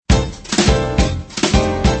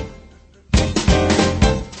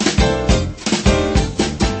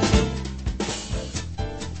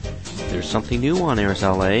something new on Airs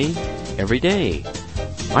LA every day.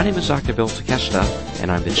 My name is Dr. Bill Takeshita, and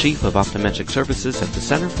I'm the Chief of Optometric Services at the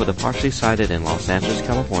Center for the Partially Sighted in Los Angeles,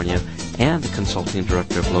 California, and the Consulting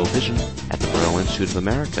Director of Low Vision at the Braille Institute of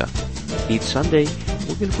America. Each Sunday,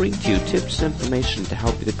 we're going to bring to you tips and information to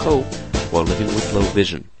help you to cope while living with low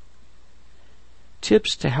vision.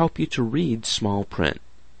 Tips to help you to read small print.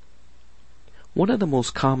 One of the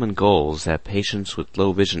most common goals that patients with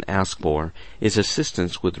low vision ask for is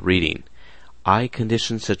assistance with reading. Eye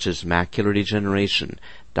conditions such as macular degeneration,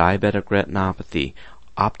 diabetic retinopathy,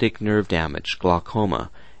 optic nerve damage,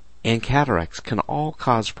 glaucoma, and cataracts can all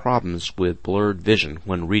cause problems with blurred vision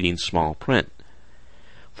when reading small print.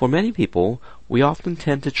 For many people, we often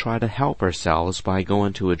tend to try to help ourselves by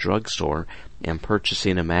going to a drugstore and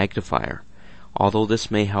purchasing a magnifier. Although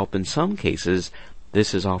this may help in some cases,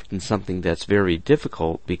 this is often something that's very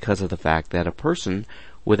difficult because of the fact that a person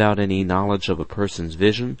without any knowledge of a person's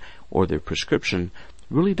vision or their prescription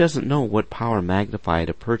really doesn't know what power magnifier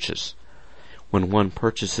to purchase. When one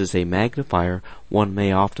purchases a magnifier, one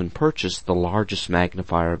may often purchase the largest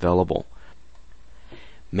magnifier available.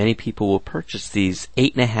 Many people will purchase these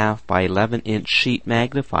 8.5 by 11 inch sheet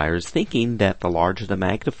magnifiers thinking that the larger the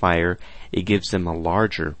magnifier, it gives them a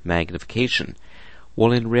larger magnification.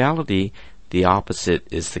 Well, in reality, the opposite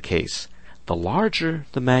is the case. The larger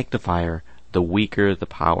the magnifier, the weaker the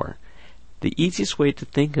power. The easiest way to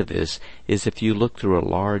think of this is if you look through a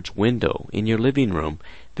large window in your living room.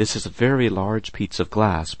 This is a very large piece of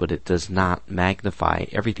glass, but it does not magnify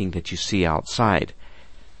everything that you see outside.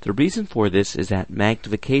 The reason for this is that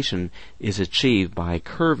magnification is achieved by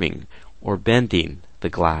curving or bending the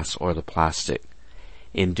glass or the plastic.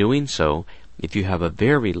 In doing so, if you have a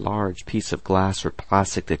very large piece of glass or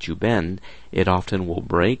plastic that you bend, it often will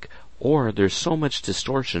break, or there's so much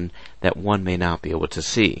distortion that one may not be able to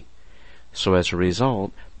see. So as a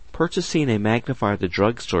result, purchasing a magnifier at the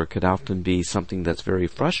drugstore could often be something that's very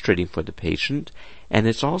frustrating for the patient, and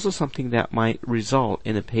it's also something that might result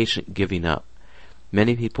in a patient giving up.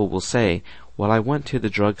 Many people will say, well, I went to the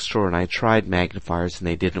drugstore and I tried magnifiers and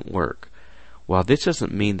they didn't work. Well, this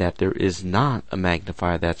doesn't mean that there is not a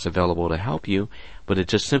magnifier that's available to help you, but it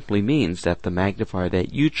just simply means that the magnifier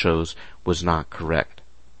that you chose was not correct.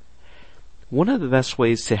 One of the best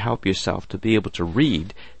ways to help yourself to be able to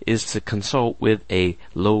read is to consult with a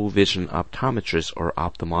low vision optometrist or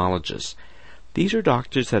ophthalmologist. These are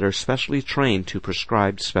doctors that are specially trained to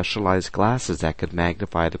prescribe specialized glasses that could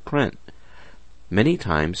magnify the print. Many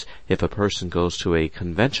times, if a person goes to a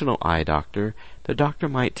conventional eye doctor, the doctor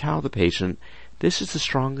might tell the patient, "This is the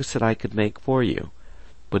strongest that I could make for you."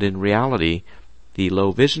 But in reality, the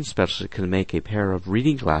low vision specialist can make a pair of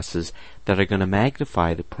reading glasses that are going to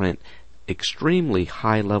magnify the print extremely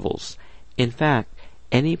high levels. In fact,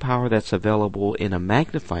 any power that's available in a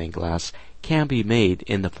magnifying glass can be made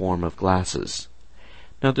in the form of glasses.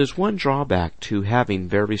 Now, there's one drawback to having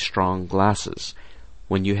very strong glasses.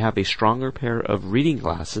 When you have a stronger pair of reading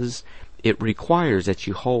glasses, it requires that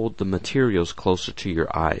you hold the materials closer to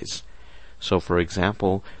your eyes. So, for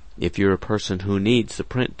example, if you're a person who needs the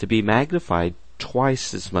print to be magnified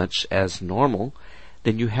twice as much as normal,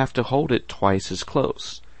 then you have to hold it twice as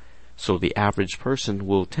close. So the average person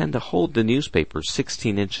will tend to hold the newspaper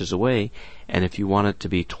 16 inches away, and if you want it to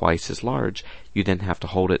be twice as large, you then have to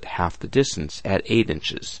hold it half the distance at 8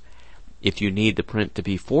 inches. If you need the print to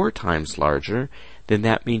be 4 times larger, then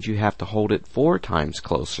that means you have to hold it 4 times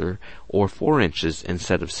closer, or 4 inches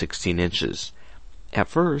instead of 16 inches. At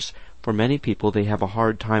first, for many people, they have a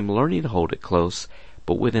hard time learning to hold it close,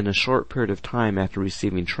 but within a short period of time after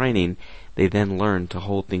receiving training, they then learn to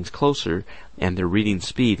hold things closer, and their reading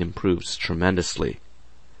speed improves tremendously.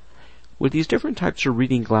 With these different types of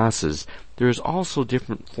reading glasses, there is also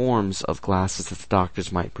different forms of glasses that the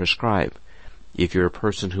doctors might prescribe. If you're a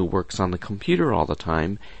person who works on the computer all the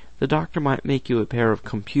time, the doctor might make you a pair of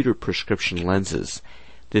computer prescription lenses.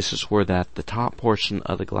 This is where that the top portion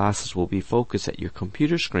of the glasses will be focused at your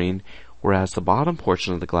computer screen, whereas the bottom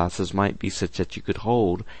portion of the glasses might be such that you could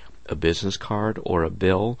hold a business card or a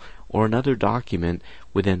bill or another document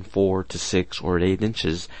within 4 to 6 or 8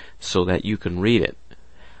 inches so that you can read it.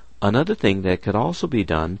 Another thing that could also be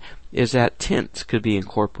done is that tints could be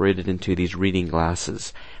incorporated into these reading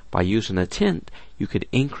glasses. By using a tint, you could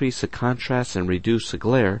increase the contrast and reduce the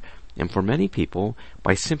glare, and for many people,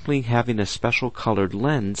 by simply having a special colored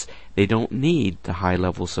lens, they don't need the high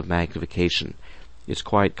levels of magnification. It's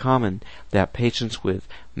quite common that patients with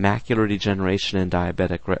macular degeneration and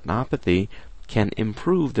diabetic retinopathy can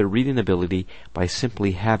improve their reading ability by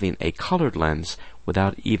simply having a colored lens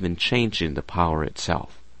without even changing the power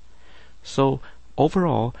itself. So,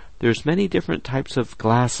 Overall, there's many different types of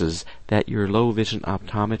glasses that your low vision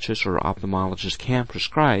optometrist or ophthalmologist can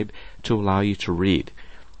prescribe to allow you to read.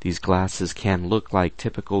 These glasses can look like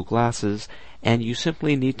typical glasses, and you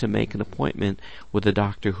simply need to make an appointment with a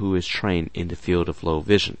doctor who is trained in the field of low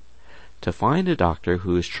vision. To find a doctor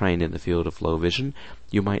who is trained in the field of low vision,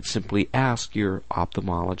 you might simply ask your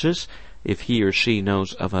ophthalmologist if he or she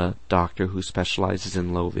knows of a doctor who specializes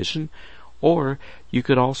in low vision, or you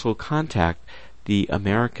could also contact the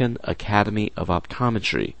American Academy of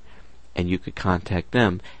Optometry, and you could contact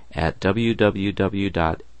them at www.aaopt.org.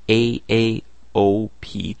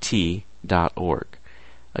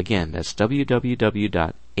 Again, that's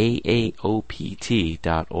www.aaopt.org.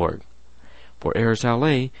 For Airs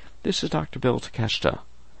LA, this is Dr. Bill Takeshita.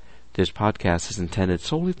 This podcast is intended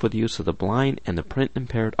solely for the use of the blind and the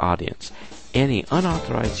print-impaired audience. Any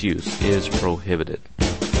unauthorized use is prohibited.